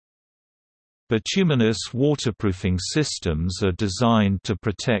Bituminous waterproofing systems are designed to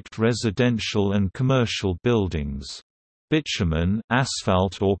protect residential and commercial buildings. Bitumen,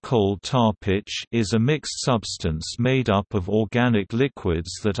 asphalt or coal tar pitch, is a mixed substance made up of organic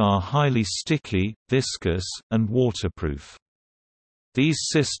liquids that are highly sticky, viscous, and waterproof. These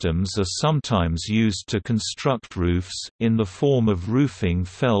systems are sometimes used to construct roofs, in the form of roofing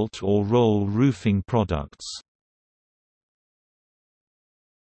felt or roll roofing products.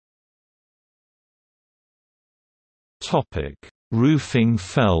 Roofing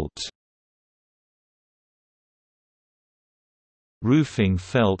felt. Roofing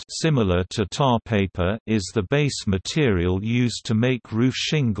felt, similar to tar paper, is the base material used to make roof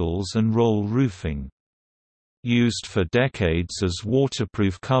shingles and roll roofing. Used for decades as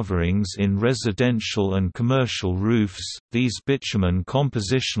waterproof coverings in residential and commercial roofs, these bitumen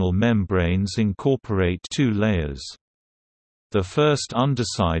compositional membranes incorporate two layers. The first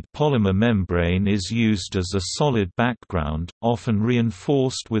underside polymer membrane is used as a solid background, often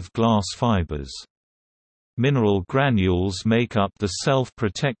reinforced with glass fibers. Mineral granules make up the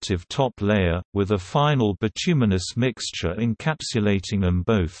self-protective top layer, with a final bituminous mixture encapsulating them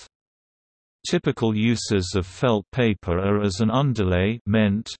both. Typical uses of felt paper are as an underlay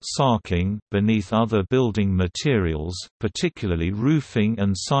sarking beneath other building materials, particularly roofing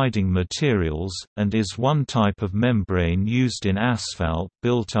and siding materials, and is one type of membrane used in asphalt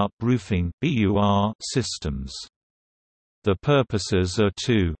built-up roofing systems. The purposes are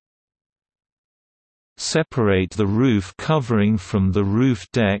to separate the roof covering from the roof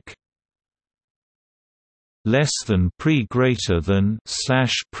deck, less than pre greater than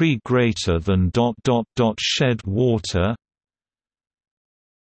shed water,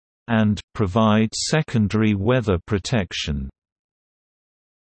 and provide secondary weather protection.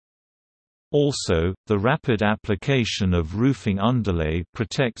 Also, the rapid application of roofing underlay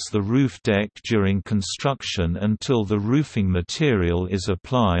protects the roof deck during construction until the roofing material is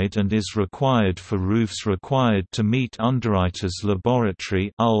applied and is required for roofs required to meet Underwriters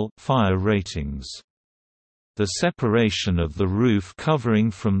Laboratory fire ratings. The separation of the roof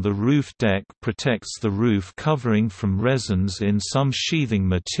covering from the roof deck protects the roof covering from resins in some sheathing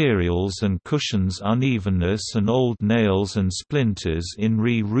materials and cushions unevenness and old nails and splinters in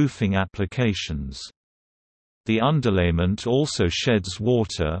re-roofing applications. The underlayment also sheds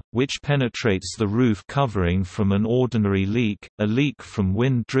water, which penetrates the roof covering from an ordinary leak, a leak from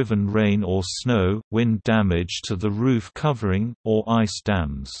wind-driven rain or snow, wind damage to the roof covering, or ice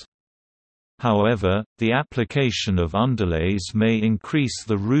dams. However, the application of underlays may increase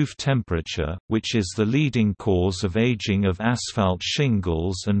the roof temperature, which is the leading cause of aging of asphalt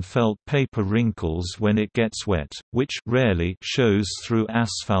shingles and felt paper wrinkles when it gets wet, which rarely shows through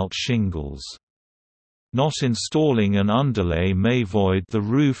asphalt shingles. Not installing an underlay may void the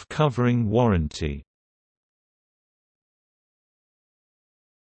roof covering warranty.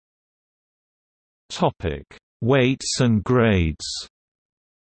 Weights and grades.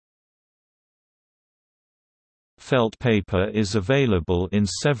 Felt paper is available in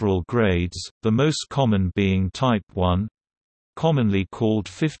several grades, the most common being Type 1, commonly called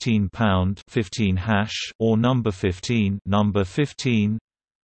 15-pound 15 or number 15,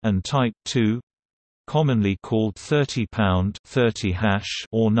 and Type 2, commonly called 30-pound 30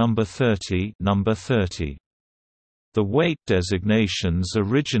 or number 30. The weight designations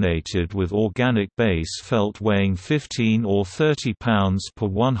originated with organic base felt weighing 15 or 30 pounds per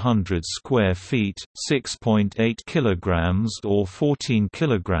 100 square feet, 6.8 kilograms or 14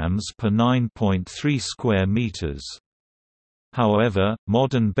 kilograms per 9.3 square meters. However,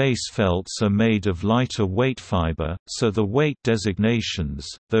 modern base felts are made of lighter weight fiber, so the weight designations,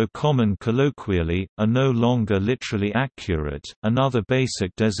 though common colloquially, are no longer literally accurate. Another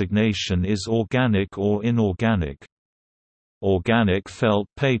basic designation is organic or inorganic. Organic felt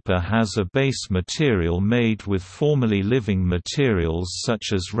paper has a base material made with formerly living materials such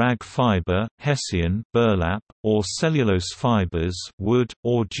as rag fiber, hessian, burlap, or cellulose fibers, wood,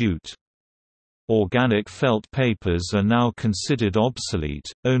 or jute. Organic felt papers are now considered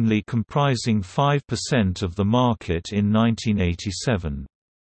obsolete, only comprising 5% of the market in 1987.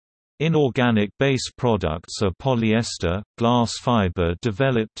 Inorganic base products are polyester, glass fiber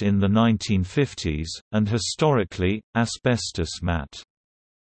developed in the 1950s, and historically, asbestos mat.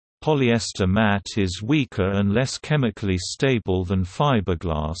 Polyester mat is weaker and less chemically stable than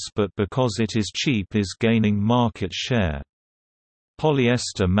fiberglass, but because it is cheap is gaining market share.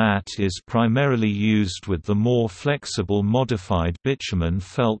 Polyester mat is primarily used with the more flexible modified bitumen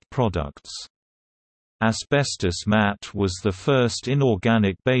felt products. Asbestos mat was the first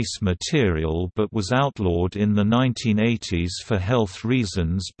inorganic base material but was outlawed in the 1980s for health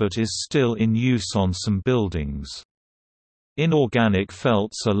reasons but is still in use on some buildings. Inorganic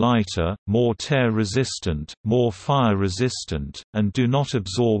felts are lighter, more tear-resistant, more fire-resistant, and do not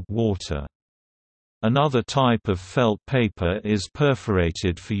absorb water. Another type of felt paper is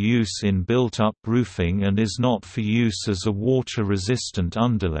perforated for use in built-up roofing and is not for use as a water-resistant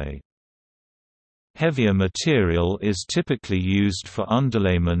underlay. Heavier material is typically used for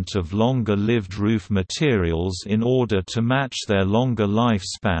underlayment of longer-lived roof materials in order to match their longer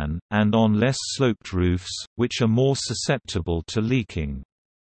lifespan, and on less sloped roofs, which are more susceptible to leaking.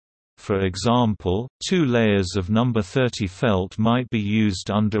 For example, 2 layers of number 30 felt might be used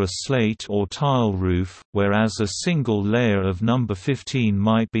under a slate or tile roof, whereas a single layer of number 15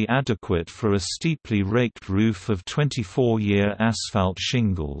 might be adequate for a steeply raked roof of 24-year asphalt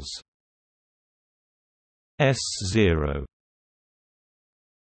shingles. S0.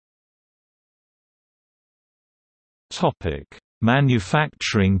 Topic: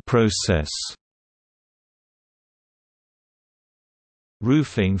 Manufacturing process.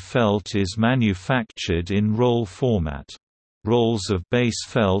 Roofing felt is manufactured in roll format. Rolls of base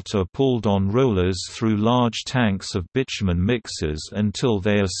felt are pulled on rollers through large tanks of bitumen mixers until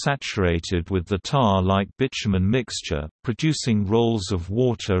they are saturated with the tar-like bitumen mixture, producing rolls of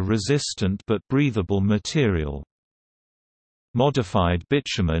water-resistant but breathable material. Modified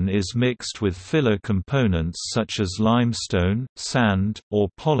bitumen is mixed with filler components such as limestone, sand, or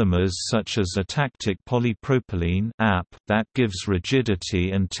polymers such as atactic polypropylene that gives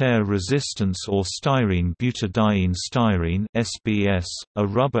rigidity and tear resistance, or styrene butadiene styrene (SBS), a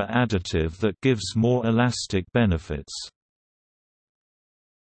rubber additive that gives more elastic benefits.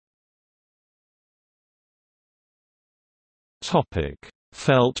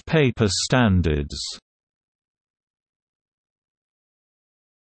 Felt paper standards.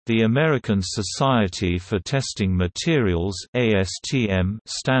 The American Society for Testing Materials (ASTM)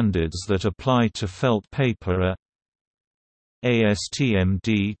 standards that apply to felt paper are ASTM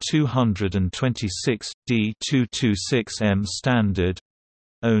D226, D226M standard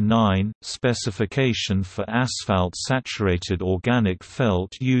 09, specification for asphalt saturated organic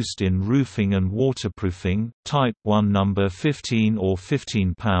felt used in roofing and waterproofing, Type 1 number 15 or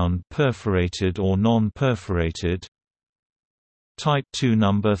 15 pound perforated or non-perforated, Type 2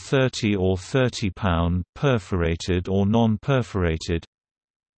 number 30 or 30 pound perforated or non-perforated,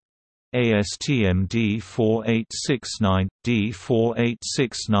 ASTM D4869,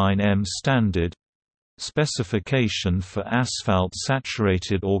 D4869M standard, specification for asphalt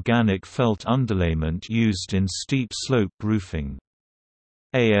saturated organic felt underlayment used in steep slope roofing.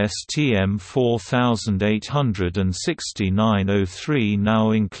 ASTM 4869-03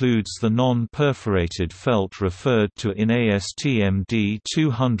 now includes the non-perforated felt referred to in ASTM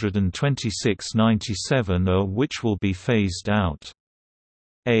D226-97, which will be phased out.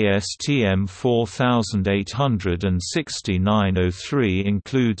 ASTM 4869-03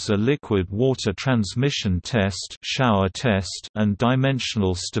 includes a liquid water transmission test, shower test, and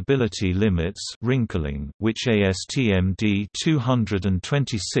dimensional stability limits, wrinkling, which ASTM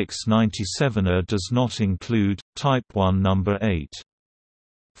D226-97 does not include. Type 1 number 8.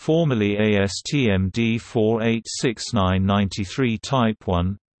 Formerly ASTM D4869-93 Type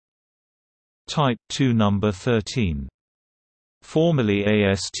 1. Type 2 number 13. Formerly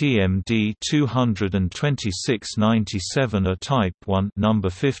ASTM D226-97 Type 1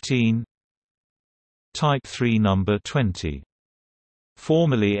 number 15. Type 3 number 20.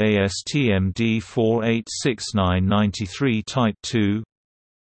 Formerly ASTM D4869-93 Type 2.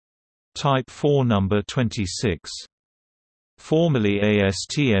 Type 4 number 26. Formerly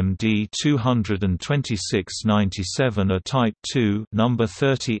ASTM D226-97 Type 2 number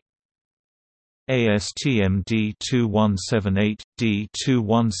 30. ASTM D2178,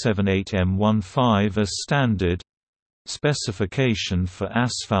 D2178M15 as standard. Specification for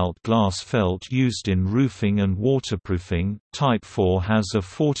asphalt glass felt used in roofing and waterproofing. Type 4 has a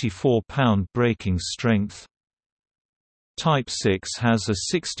 44 pound breaking strength. Type 6 has a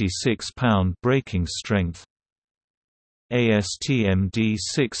 66 pound breaking strength. ASTM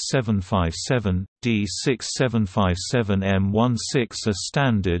D6757, D6757M16 as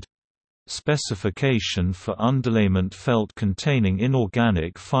standard. Specification for underlayment felt containing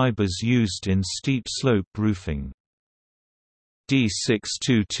inorganic fibers used in steep slope roofing.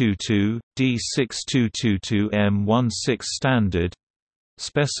 D6222, D6222M16 standard.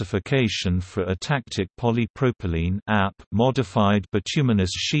 Specification for atactic polypropylene modified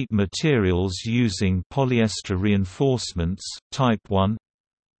bituminous sheet materials using polyester reinforcements, Type 1.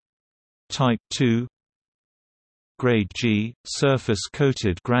 Type 2. Grade G,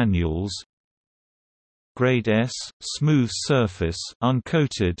 surface-coated granules. Grade S, smooth surface,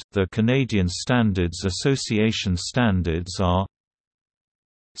 uncoated. The Canadian Standards Association standards are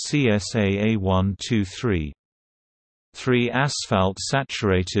CSA A123. 3 asphalt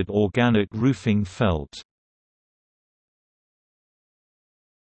saturated organic roofing felt.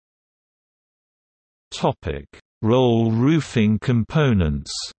 Topic: Roll roofing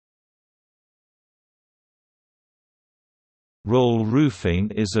components. Roll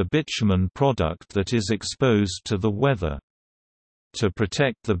roofing is a bitumen product that is exposed to the weather. To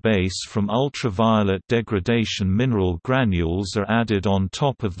protect the base from ultraviolet degradation, mineral granules are added on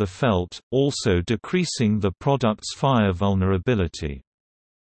top of the felt, also decreasing the product's fire vulnerability.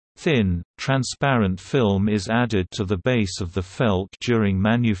 Thin, transparent film is added to the base of the felt during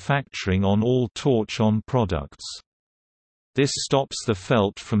manufacturing on all torch-on products. This stops the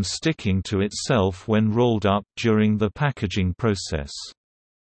felt from sticking to itself when rolled up during the packaging process.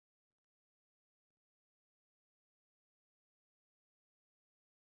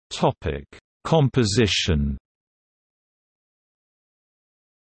 Topic: Composition.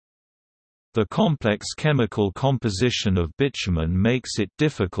 The complex chemical composition of bitumen makes it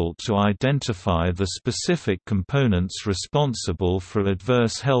difficult to identify the specific components responsible for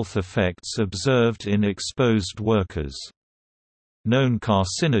adverse health effects observed in exposed workers. Known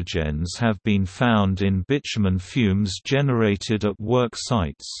carcinogens have been found in bitumen fumes generated at work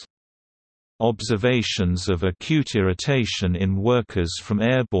sites. Observations of acute irritation in workers from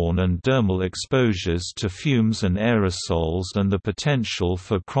airborne and dermal exposures to fumes and aerosols and the potential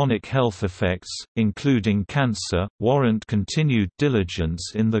for chronic health effects, including cancer, warrant continued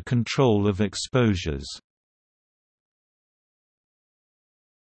diligence in the control of exposures.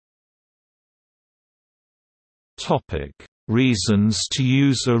 Reasons to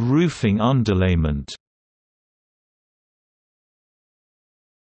use a roofing underlayment.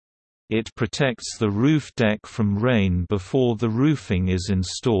 It protects the roof deck from rain before the roofing is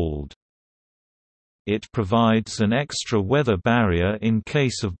installed. It provides an extra weather barrier in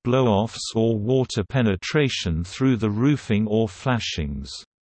case of blow-offs or water penetration through the roofing or flashings.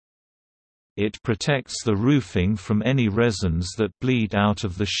 It protects the roofing from any resins that bleed out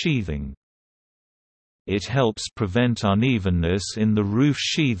of the sheathing. It helps prevent unevenness in the roof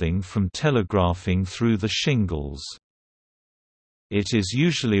sheathing from telegraphing through the shingles. It is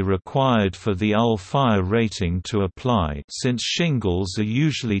usually required for the UL fire rating to apply, since shingles are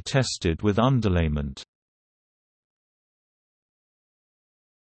usually tested with underlayment.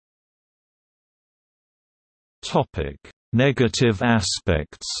 Topic: Negative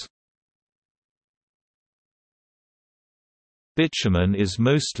aspects. Bitumen is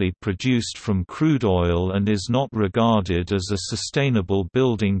mostly produced from crude oil and is not regarded as a sustainable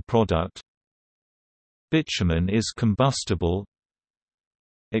building product. Bitumen is combustible.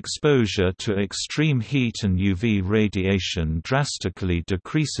 Exposure to extreme heat and UV radiation drastically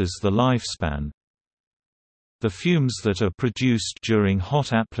decreases the lifespan. The fumes that are produced during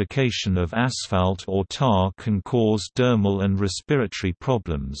hot application of asphalt or tar can cause dermal and respiratory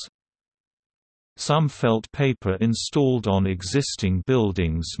problems. Some felt paper installed on existing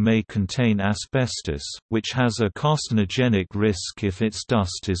buildings may contain asbestos, which has a carcinogenic risk if its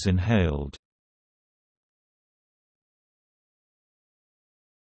dust is inhaled.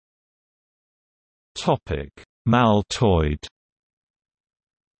 Malthoid.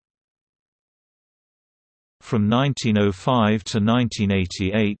 From 1905 to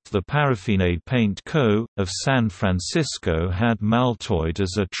 1988, the Paraffine Paint Co. of San Francisco had Malthoid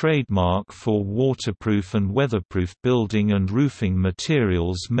as a trademark for waterproof and weatherproof building and roofing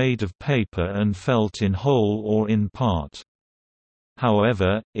materials made of paper and felt in whole or in part.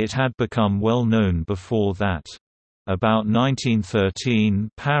 However, it had become well known before that. About 1913,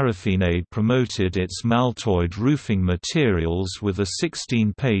 Paraffine promoted its Malthoid roofing materials with a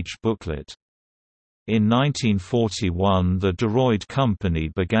 16-page booklet. In 1941, the Deroid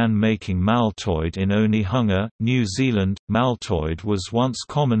Company began making Malthoid in Onehunga, New Zealand. Malthoid was once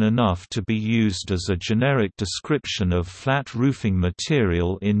common enough to be used as a generic description of flat roofing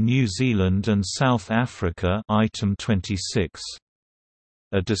material in New Zealand and South Africa. Item 26.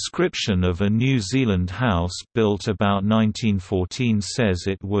 A description of a New Zealand house built about 1914 says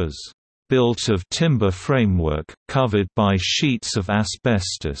it was built of timber framework, covered by sheets of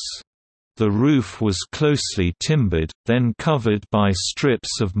asbestos. The roof was closely timbered, then covered by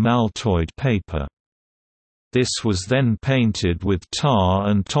strips of Malthoid paper. This was then painted with tar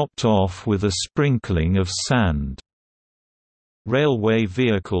and topped off with a sprinkling of sand. Railway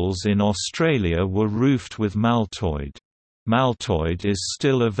vehicles in Australia were roofed with Malthoid. Malthoid is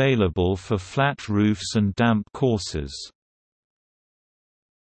still available for flat roofs and damp courses.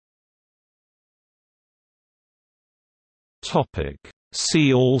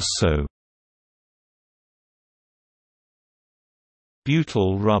 See also: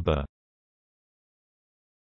 butyl rubber.